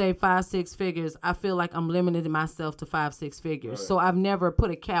 So to say 5-6 figures, I feel like I'm limiting myself to 5-6 figures. Right. So I've never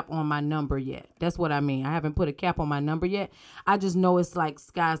put a cap on my number yet. That's what I mean. I haven't put a cap on my number yet. I just know it's like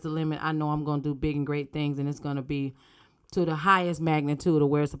sky's the limit. I know I'm going to do big and great things, and it's going to be to the highest magnitude of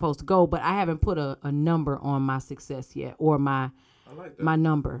where it's supposed to go. But I haven't put a number on my success yet, or my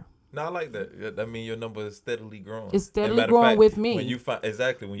number. No, I like that. I mean, your number is steadily growing. It's steadily Matter of growing fact, with me. When you find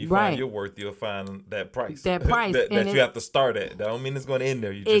Right. find your worth, you'll find that price. That price. that And you have to start at. That don't mean it's going to end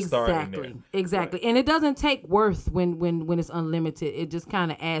there. You just start in there. Exactly. And it doesn't take worth when it's unlimited. It just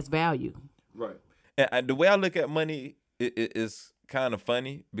kind of adds value. Right. And the way I look at money is kind of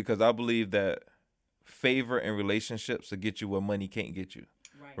funny because I believe that favor in relationships will get you where money can't get you.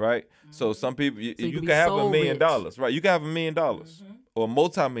 Right. Mm-hmm. So some people, you can can be have so $1 million. rich. Right. You can have $1 million or a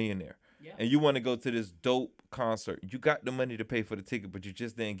multi-millionaire. And you want to go to this dope concert. You got the money to pay for the ticket, but you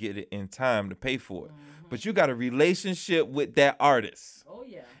just didn't get it in time to pay for it. But you got a relationship with that artist. Oh,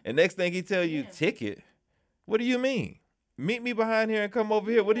 yeah. And next thing he tell you, ticket? What do you mean? Meet me behind here and come over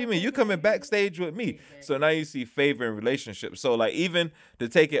here. What do you mean? You coming backstage with me. So now you see favor in relationships. So like even to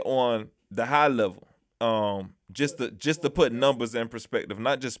take it on the high level, just to put numbers in perspective,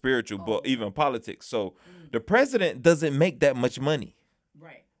 not just spiritual, but even politics. So the president doesn't make that much money.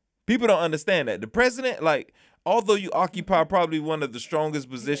 Right. People don't understand that. The president, like, although you occupy probably one of the strongest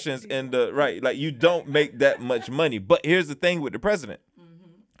positions in the right, like you don't make that much money. But here's the thing with the president.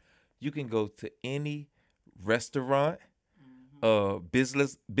 You can go to any restaurant,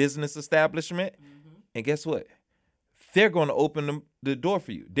 business establishment, and guess what? They're going to open the door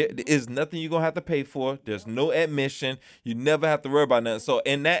for you. There is nothing you're going to have to pay for. There's no admission. You never have to worry about nothing. So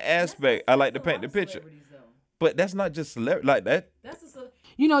in that aspect, I like to paint the picture. But that's not just celebrity like that.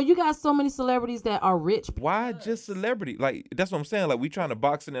 You know, you got so many celebrities that are rich. Why just celebrity? Like, that's what I'm saying. Like, we trying to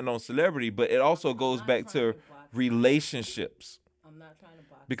box it in on celebrity, but it also goes back to relationships. I'm not trying to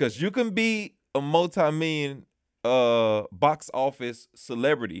box. Because you can be a multi-million box office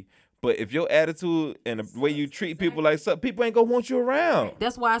celebrity, but if your attitude and the way you treat people like something, people ain't gonna want you around.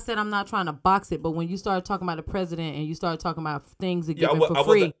 That's why I said I'm not trying to box it. But when you start talking about the president and you start talking about things that given for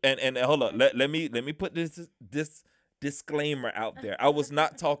free, and hold on, let me put this disclaimer out there. I was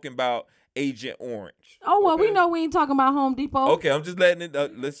not talking about Agent Orange. oh well, we know we ain't talking about Home Depot. Okay, I'm just letting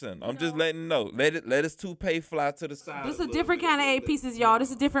it. Listen, I'm just letting it know. Let his toupee fly to the side. This is a different kind of 8 pieces, y'all. This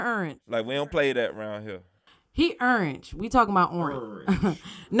is a different orange. Like we don't play that around here. He orange. We talking about orange.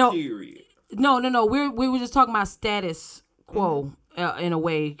 No, Period. no. We were just talking about status quo in a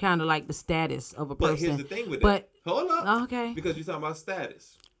way, kind of like the status of a person. But here's the thing with but, it. Hold up. Okay. Because you're talking about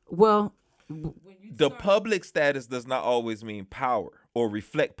status. Well, The public status does not always mean power or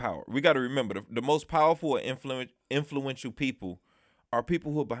reflect power. We got to remember the most powerful or influential people are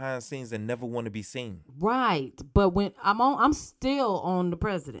people who are behind the scenes and never want to be seen. right. But when I'm still on the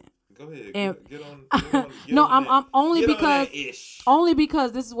president. Go ahead. And- Get on No, on I'm only Get on because that ish. only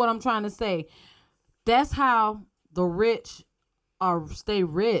because this is what I'm trying to say. That's how the rich stay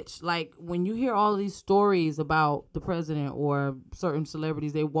rich. Like when you hear all these stories about the president or certain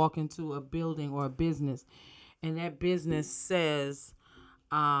celebrities, they walk into a building or a business, and that business says,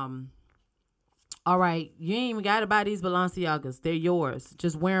 "All right, you ain't even got to buy these Balenciagas. They're yours.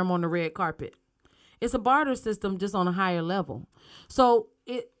 Just wear them on the red carpet." It's a barter system, just on a higher level. So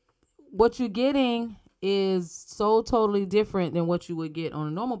what you're getting is so totally different than what you would get on a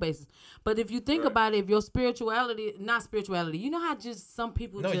normal basis. But if you think about it, if your not spirituality, you know how just some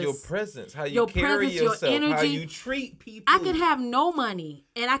people your presence, how you your carry presence, your yourself, how energy. you treat people. I could have no money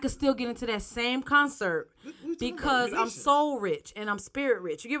and I could still get into that same concert because I'm soul rich and I'm spirit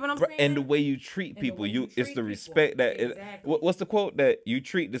rich. You get what I'm saying? And the way you treat people, it's the respect that. Exactly. What's the quote that you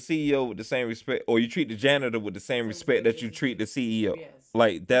treat the CEO with the same respect, or you treat the janitor with the same respect that you treat the CEO? Yes.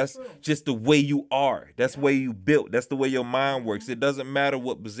 Like that's just the way you are. That's the way you built. That's the way your mind works. It doesn't matter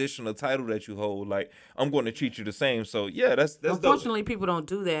what position or title that you hold. Like I'm going to treat you the same. So yeah, that's Unfortunately, dope. people don't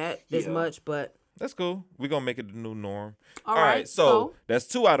do that as much, but That's cool. We're gonna make it the new norm. All right, so that's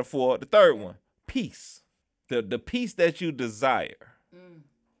 2 out of 4. The third one, peace. The peace that you desire.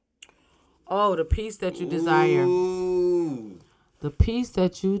 oh, the peace that you desire. Ooh. The peace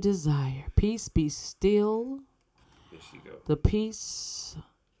that you desire. Peace be still. There she go. The piece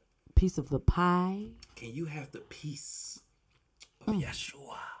of the pie. Can you have the peace of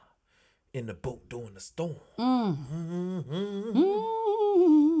Yeshua in the boat during the storm?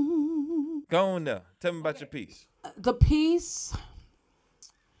 Go on now. Tell me about your peace. The peace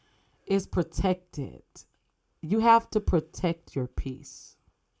is protected. You have to protect your peace.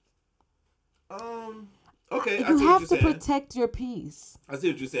 Okay, You have to protect your peace. I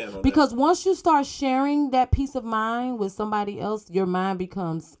see what you're saying on because once you start sharing that peace of mind with somebody else, your mind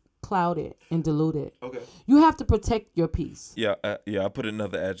becomes clouded and diluted. Okay. You have to protect your peace. Yeah, I put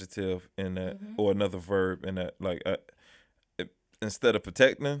another adjective in that or another verb in that. Like, instead of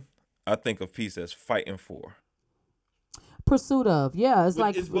protecting, I think of peace as fighting for. Pursuit of, yeah, it's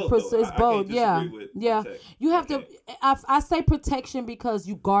like it's both. It's both, yeah, yeah. Protect. You have to. I say protection because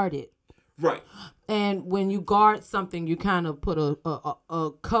you guard it, Right. and when you guard something, you kind of put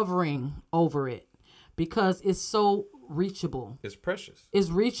a covering over it because it's so reachable. It's precious. It's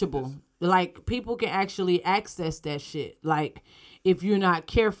reachable. Like people can actually access that shit. Like if you're not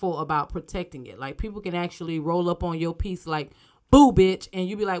careful about protecting it, like people can actually roll up on your piece like, "Boo, bitch," and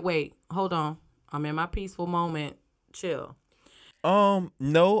you be like, "Wait, hold on, I'm in my peaceful moment. Chill."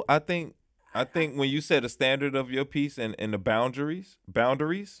 No, I think when you set a standard of your piece and the boundaries,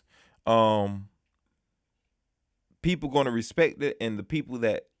 people gonna respect it, and the people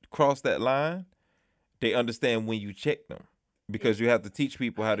that cross that line, they understand when you check them, because you have to teach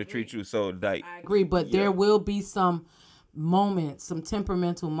people how to treat you. So like, I agree, but there will be some moments, some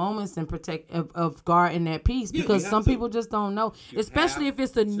temperamental moments and of guarding that peace, because some people just don't know, especially if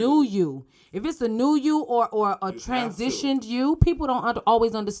it's a new you. If it's a new you or a transitioned you, people don't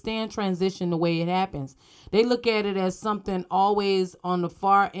always understand transition the way it happens. They look at it as something always on the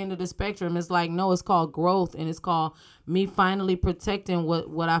far end of the spectrum. It's like, no, it's called growth, and it's called me finally protecting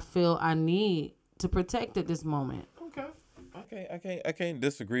what I feel I need to protect at this moment. I can't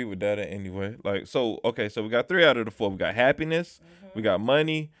disagree with that in any way. Like, so we got 3 out of the 4. We got happiness, we got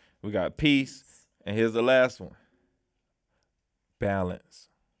money, we got peace, and here's the last one. Balance.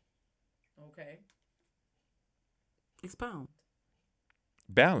 Okay. Expound.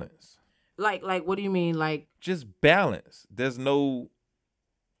 Balance. Like what do you mean? Like just balance. There's no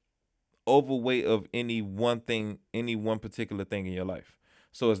overweight of any one particular thing in your life.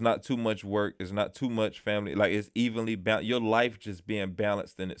 So it's not too much work. It's not too much family. Like, it's evenly balanced. Your life just being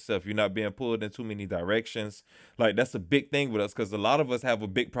balanced in itself. You're not being pulled in too many directions. Like, that's a big thing with us, because a lot of us have a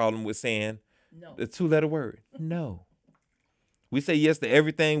big problem with saying the 2-letter word, no. We say yes to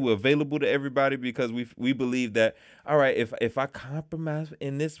everything. We're available to everybody because we believe that, all right, if I compromise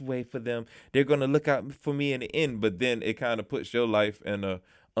in this way for them, they're going to look out for me in the end. But then it kind of puts your life in a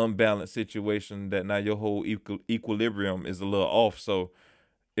unbalanced situation that now your whole equilibrium is a little off. So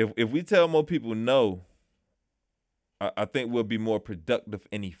if we tell more people no, I think we'll be more productive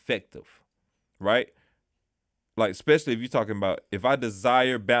and effective, right? Like, especially if you're talking about, if I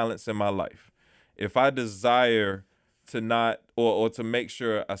desire balance in my life, if I desire to not, or to make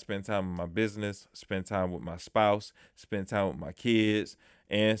sure I spend time with my business, spend time with my spouse, spend time with my kids,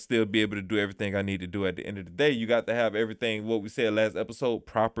 and still be able to do everything I need to do at the end of the day, you got to have everything, what we said last episode,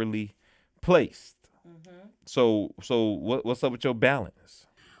 properly placed. Mm-hmm. So what's up with your balance?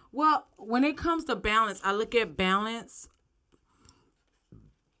 Well, when it comes to balance, I look at balance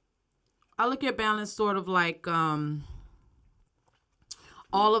sort of like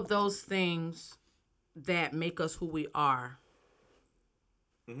all of those things that make us who we are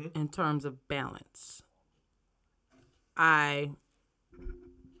in terms of balance. I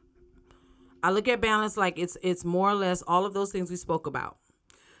look at balance like it's more or less all of those things we spoke about.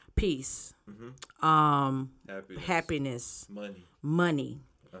 Peace, happiness, money.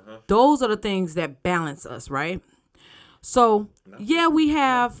 Uh-huh. Those are the things that balance us, right? So we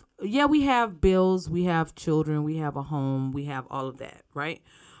have bills, we have children, we have a home, we have all of that, right?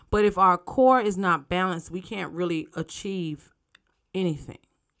 But if our core is not balanced, we can't really achieve anything,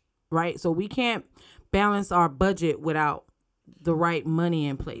 right? So we can't balance our budget without the right money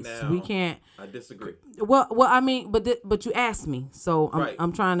in place. Now, we can't. I disagree. Well, I mean, but you asked me, so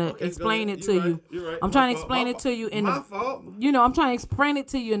I'm trying to explain it to you. You're right. I'm trying to explain it to you in my fault. I'm trying to explain it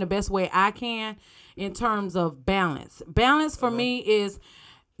to you in the best way I can in terms of balance. Balance for me is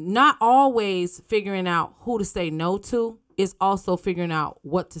not always figuring out who to say no to. It's also figuring out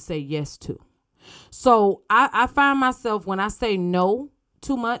what to say yes to. So I find myself, when I say no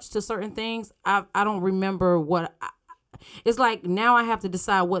too much to certain things, I don't remember what. It's like now I have to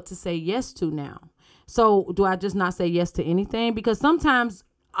decide what to say yes to now. So do I just not say yes to anything? Because sometimes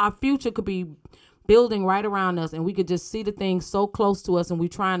our future could be building right around us and we could just see the thing so close to us and we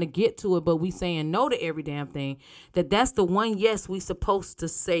trying to get to it, but we saying no to every damn thing, that's the one yes we supposed to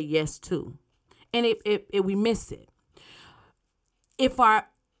say yes to. And if we miss it. If our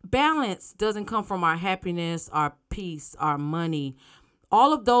balance doesn't come from our happiness, our peace, our money,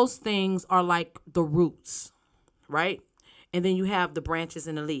 all of those things are like the roots, right? And then you have the branches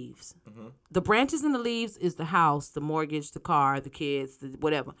and the leaves. Mm-hmm. The branches and the leaves is the house, the mortgage, the car, the kids,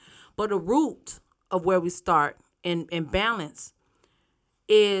 whatever. But the root of where we start in balance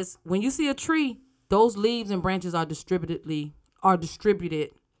is when you see a tree, those leaves and branches are distributed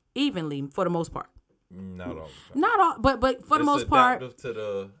evenly for the most part. Not all the time. Not all, but for the most part,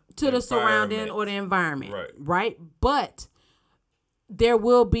 to the surrounding or the environment, Right. right? But there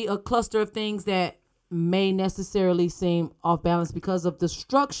will be a cluster of things that may necessarily seem off balance because of the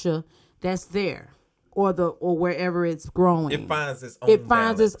structure that's there, or wherever it's growing. It finds its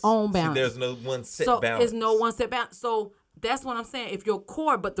own balance. See, there's no one set balance. So it's no one set balance. So that's what I'm saying. If your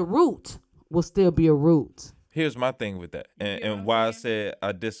core, but the root will still be a root. Here's my thing with that, and why I said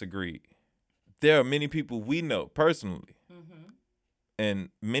I disagreed. There are many people we know personally, and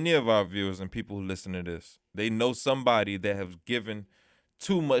many of our viewers and people who listen to this, they know somebody that has given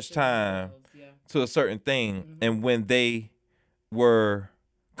too much time to a certain thing, and when they were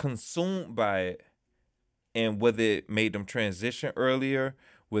consumed by it, and whether it made them transition earlier,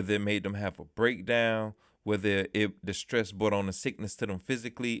 whether it made them have a breakdown, whether the stress brought on a sickness to them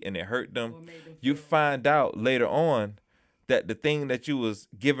physically and it hurt them, you find out later on that the thing that you was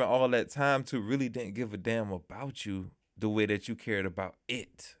giving all that time to really didn't give a damn about you the way that you cared about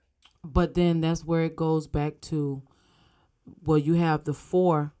it. But then that's where it goes back to, well, you have the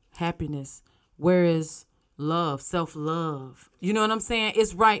 4 happiness. Where is love, self-love? You know what I'm saying?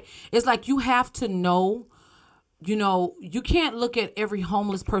 It's right. It's like you have to know, you can't look at every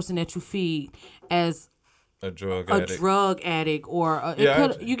homeless person that you feed as a drug addict or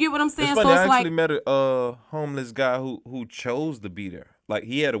you get what I'm saying? It's funny, I actually met a homeless guy who chose to be there. Like,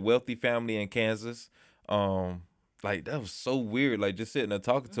 he had a wealthy family in Kansas. Like, that was so weird. Like, just sitting there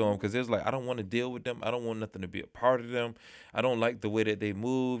talking to him, because it was like, I don't want to deal with them. I don't want nothing to be a part of them. I don't like the way that they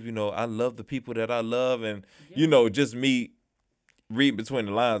move. I love the people that I love, and just me reading between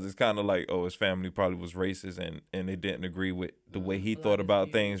the lines, it's kind of like, oh, his family probably was racist and they didn't agree with the way he thought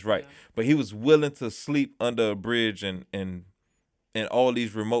about things, right? Yeah. But he was willing to sleep under a bridge and in all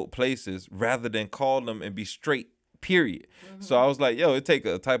these remote places rather than call them and be straight, period. So I was like, yo, it take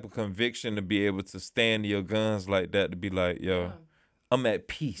a type of conviction to be able to stand your guns like that, to be like, yo, I'm at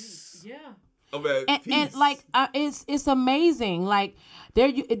peace. Yeah. I'm at peace. And like, it's amazing. Like,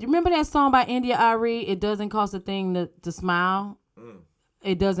 you remember that song by India Arie, It Doesn't Cost a Thing to Smile?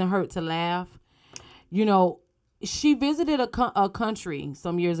 It doesn't hurt to laugh. She visited a country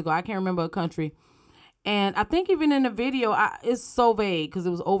some years ago. I can't remember a country. And I think even in the video, it's so vague because it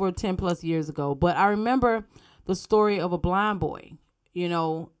was over 10 plus years ago. But I remember the story of a blind boy.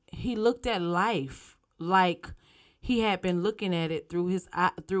 He looked at life like he had been looking at it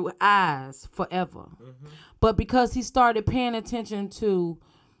through eyes forever. But because he started paying attention to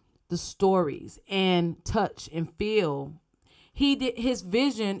the stories and touch and feel, his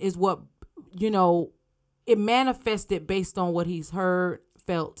vision is what, it manifested based on what he's heard,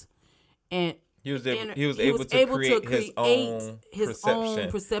 felt, and he was able to create his own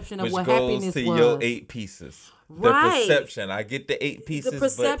perception of what happiness was. Which goes to your 8 pieces. Right. The perception. I get the 8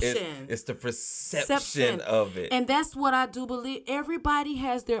 pieces, but it's the perception of it. And that's what I do believe. Everybody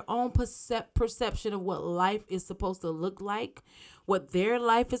has their own perception of what life is supposed to look like, what their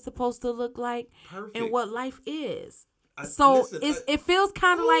life is supposed to look like, and what life is. It feels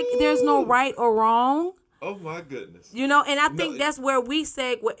kind of like there's no right or wrong. Oh my goodness. And I think that's where we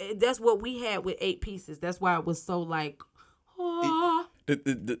said, that's what we had with 8 pieces. That's why it was so like,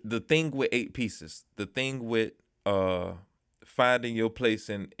 the thing with 8 pieces, the thing with finding your place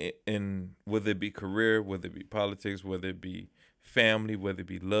in whether it be career, whether it be politics, whether it be family, whether it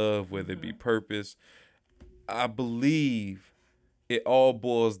be love, whether it be purpose, I believe it all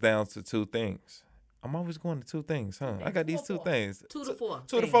boils down to 2 things. I'm always going to 2 things, huh? I got these 2 things. 2 to 4.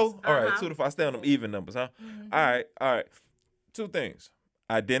 2 to 4? All right, 2 to 4. I stay on them even numbers, huh? All right. 2 things.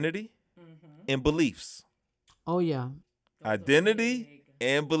 Identity and beliefs. Oh, yeah. Identity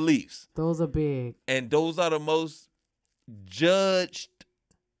and beliefs. Those are big. And those are the most judged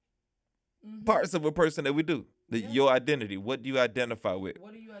parts of a person that we do. Your identity. What do you identify with?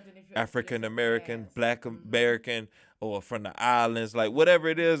 What do you identify? African American, Black American, or from the islands, like whatever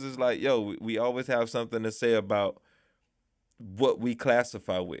it is like, yo, we always have something to say about what we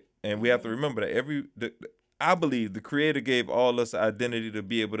classify with. And we have to remember that I believe the Creator gave all us identity to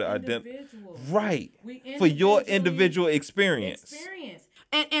be able to identify. Right. For your individual experience.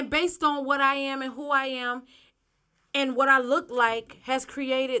 And based on what I am and who I am and what I look like has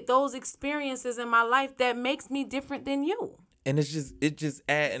created those experiences in my life that makes me different than you. And it just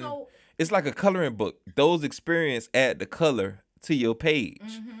adding, it's like a coloring book. Those experiences add the color to your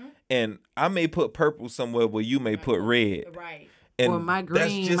page. And I may put purple somewhere where you may put red. Right. And or my that's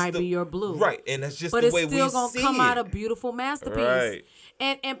green just might be your blue. Right, and that's just but the it's way still we gonna see come it. out a beautiful masterpiece. Right.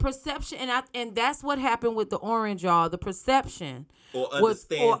 And perception, and that's what happened with the orange, y'all. The perception Or was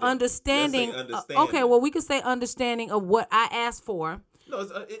understanding. understanding. Let's say understanding. Okay, well, we could say understanding of what I asked for. No,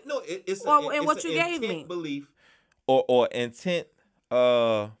 it's and what it's you an gave intent me. belief or intent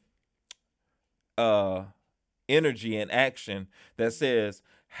energy and action that says,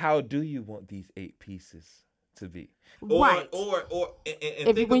 how do you want these 8 pieces to be? Right. Or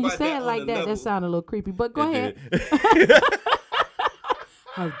When you say it like that, that sounds a little creepy. But go ahead.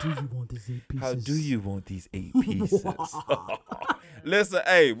 How do you want these 8 pieces? How do you want these 8 pieces? Listen,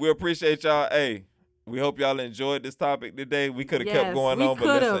 hey, we appreciate y'all. Hey, we hope y'all enjoyed this topic today. We could have kept going on,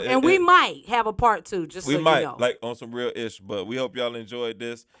 but listen, and we might have a part 2. Just we so might, you know. like on some real ish. But we hope y'all enjoyed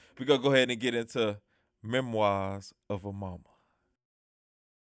this. We're gonna go ahead and get into Memoirs of a Mama.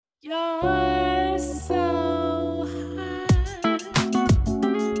 You're so high.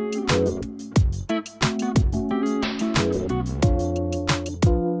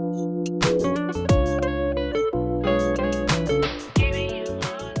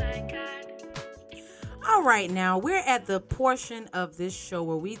 All right, now we're at the portion of this show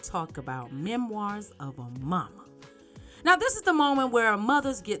where we talk about Memoirs of a Mama. Now, this is the moment where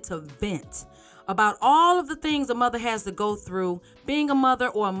mothers get to vent about all of the things a mother has to go through being a mother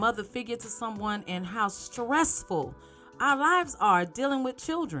or a mother figure to someone, and how stressful our lives are dealing with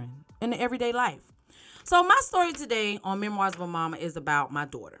children in the everyday life. So my story today on Memoirs of a Mama is about my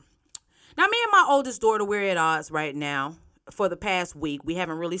daughter. Now, me and my oldest daughter, we're at odds right now. For the past week, we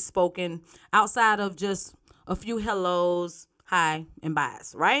haven't really spoken outside of just a few hellos, hi, and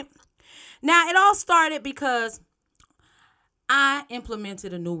byes, right? Now, it all started because I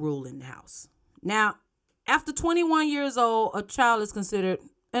implemented a new rule in the house. Now, after 21 years old, a child is considered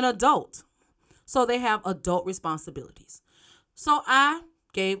an adult. So they have adult responsibilities. So I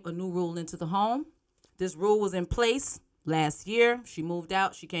gave a new rule into the home. This rule was in place last year. She moved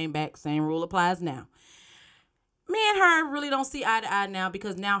out. She came back. Same rule applies now. Me and her really don't see eye to eye now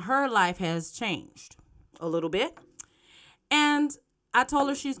because now her life has changed a little bit. And I told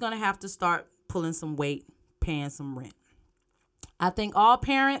her she's going to have to start pulling some weight, paying some rent. I think all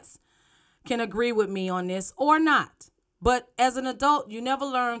parents can agree with me on this or not. But as an adult, you never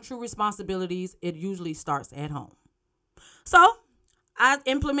learn true responsibilities. It usually starts at home. So I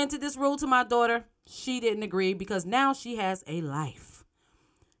implemented this rule to my daughter. She didn't agree because now she has a life.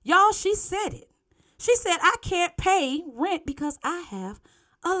 Y'all, she said it. She said, I can't pay rent because I have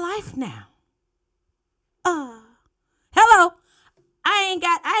a life now. Hello. I ain't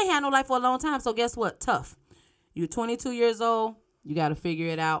had no life for a long time. So guess what? Tough. You're 22 years old. You got to figure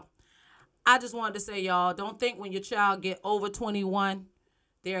it out. I just wanted to say, y'all, don't think when your child get over 21,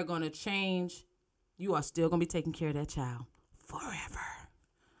 they're going to change. You are still going to be taking care of that child forever.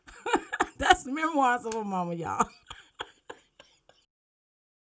 That's Memoirs of a Mama, y'all.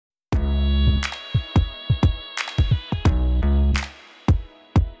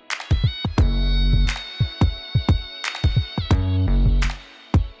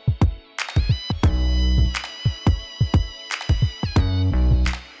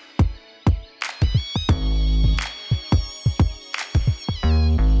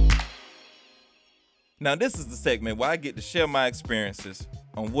 Now, this is the segment where I get to share my experiences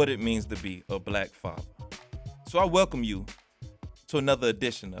on what it means to be a black father. So I welcome you to another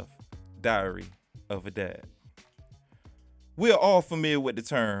edition of Diary of a Dad. We are all familiar with the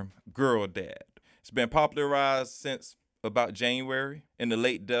term girl dad. It's been popularized since about January in the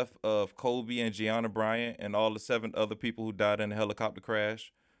late death of Kobe and Gianna Bryant and all the 7 other people who died in a helicopter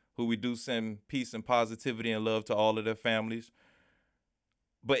crash, who we do send peace and positivity and love to all of their families.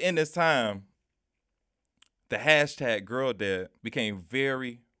 But in this time, the hashtag girl dad became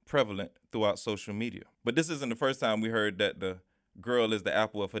very prevalent throughout social media. But this isn't the first time we heard that the girl is the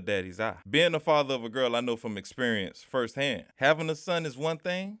apple of her daddy's eye. Being the father of a girl, I know from experience firsthand. Having a son is one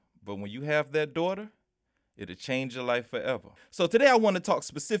thing, but when you have that daughter, it'll change your life forever. So today I want to talk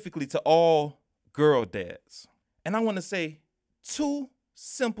specifically to all girl dads. And I want to say 2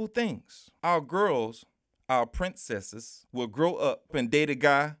 simple things. Our girls, our princesses, will grow up and date a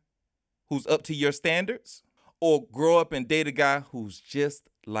guy who's up to your standards, or grow up and date a guy who's just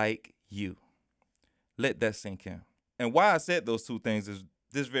like you. Let that sink in. And why I said those 2 things is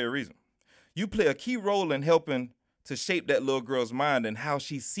this very reason. You play a key role in helping to shape that little girl's mind and how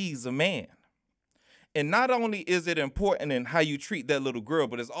she sees a man. And not only is it important in how you treat that little girl,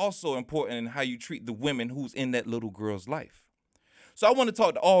 but it's also important in how you treat the women who's in that little girl's life. So I want to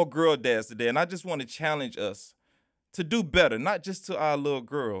talk to all girl dads today, and I just want to challenge us to do better, not just to our little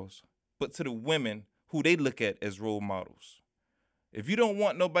girls, but to the women who they look at as role models. If you don't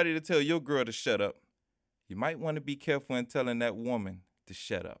want nobody to tell your girl to shut up, you might want to be careful in telling that woman to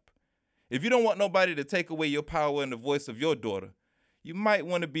shut up. If you don't want nobody to take away your power and the voice of your daughter, you might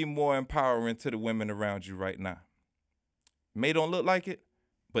want to be more empowering to the women around you right now. May don't look like it,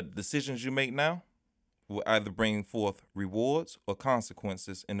 but the decisions you make now will either bring forth rewards or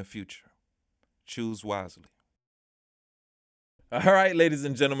consequences in the future. Choose wisely. All right, ladies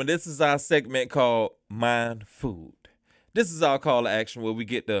and gentlemen, this is our segment called Mind Food. This is our call to action where we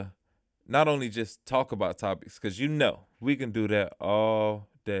get to not only just talk about topics, because we can do that all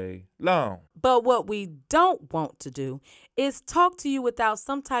day long. But what we don't want to do is talk to you without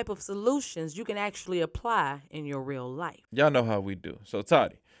some type of solutions you can actually apply in your real life. Y'all know how we do. So,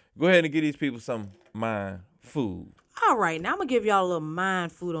 Toddy, go ahead and give these people some mind food. All right, now I'm going to give y'all a little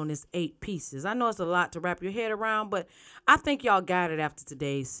mind food on this 8 pieces. I know it's a lot to wrap your head around, but I think y'all got it after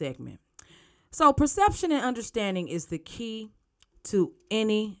today's segment. So perception and understanding is the key to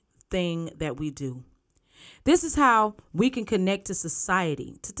anything that we do. This is how we can connect to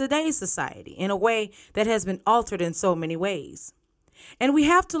society, to today's society, in a way that has been altered in so many ways. And we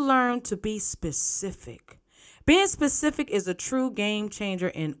have to learn to be specific. Being specific is a true game changer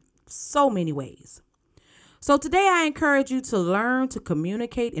in so many ways. So today I encourage you to learn to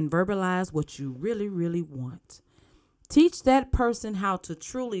communicate and verbalize what you really, really want. Teach that person how to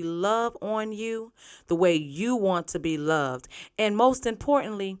truly love on you the way you want to be loved. And most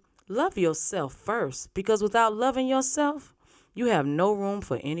importantly, love yourself first, because without loving yourself, you have no room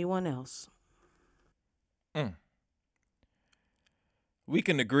for anyone else. We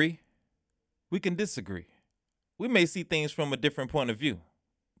can agree. We can disagree. We may see things from a different point of view,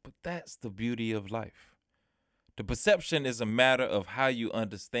 but that's the beauty of life. The perception is a matter of how you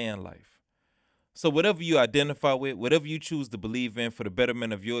understand life. So whatever you identify with, whatever you choose to believe in for the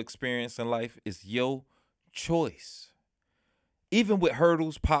betterment of your experience in life is your choice. Even with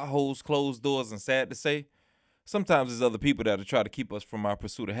hurdles, potholes, closed doors, and sad to say, sometimes there's other people that'll try to keep us from our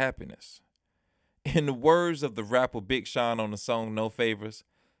pursuit of happiness. In the words of the rapper Big Sean on the song No Favors,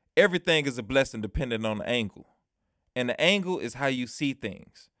 everything is a blessing depending on the angle. And the angle is how you see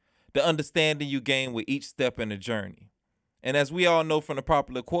things, the understanding you gain with each step in the journey. And as we all know from the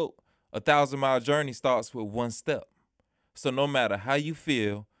popular quote, 1,000-mile journey starts with one step. So no matter how you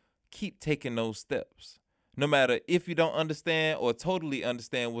feel, keep taking those steps. No matter if you don't understand or totally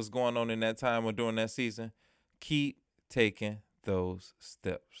understand what's going on in that time or during that season, keep taking those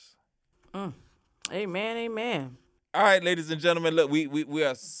steps. Amen, amen. All right, ladies and gentlemen, look, we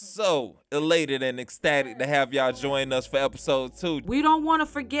are so elated and ecstatic to have y'all join us for episode 2. We don't want to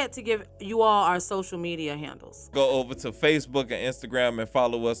forget to give you all our social media handles. Go over to Facebook and Instagram and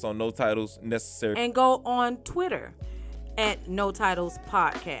follow us on No Titles Necessary. And go on Twitter at No Titles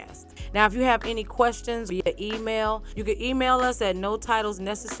Podcast. Now, if you have any questions via email, you can email us at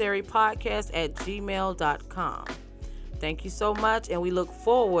notitles.necessarypodcast@gmail.com. Thank you so much, and we look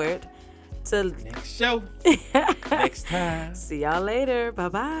forward to next show. Next time. See y'all later.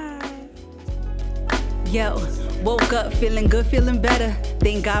 Bye-bye. Yo, woke up feeling good, feeling better.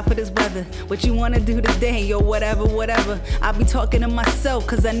 Thank God for this weather. What you wanna do today? Yo, whatever. I be talking to myself,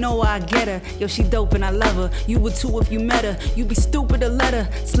 cause I know I get her. Yo, she dope and I love her. You would too if you met her. You be stupid to let her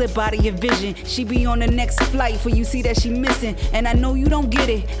slip out of your vision. She be on the next flight for you see that she missing. And I know you don't get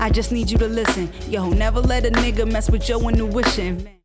it. I just need you to listen. Yo, never let a nigga mess with your intuition.